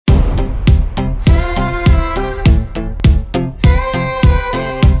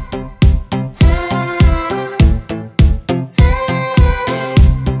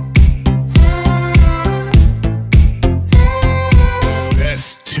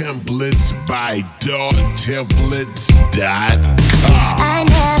templates by DAWtemplates.com. I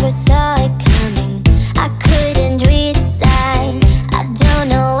never saw it coming. I couldn't read the signs. I don't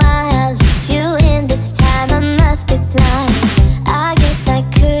know why I let you in this time. I must be blind. I guess I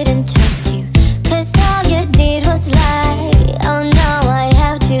couldn't trust you, 'cause all you did was lie. Oh no, I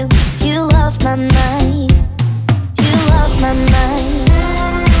have to get you off my mind. You off my mind.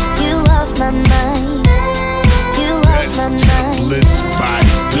 You off my mind. You off my mind. Templates by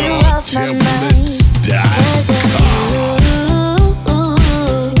DAWtemplates.com.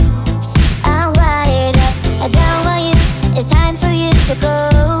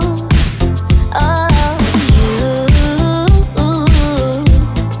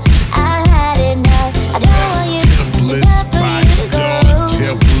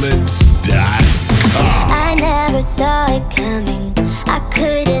 Saw it coming. I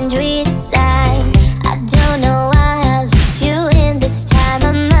couldn't read the signs. I don't know why I let you in this time.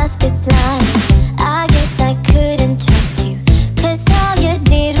 I must be blind. I guess I couldn't trust you, 'cause all you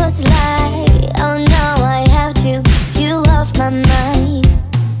did was lie. Oh no, I have to get you off my mind.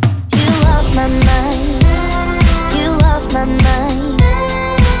 You off my mind. You off my mind.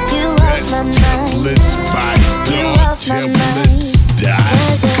 You off my mind. Templates by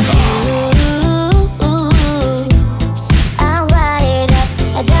DAWtemplates.com.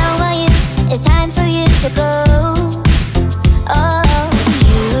 It's time for you to go. Oh,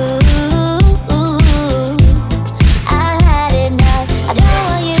 you, I had enough. I don't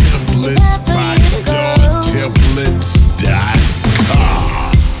want you. It's time for you to go. DAWtemplates.com.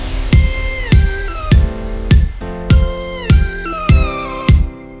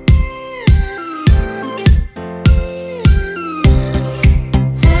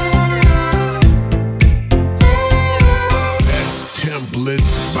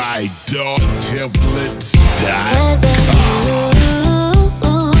 Templates by DAWtemplates.com.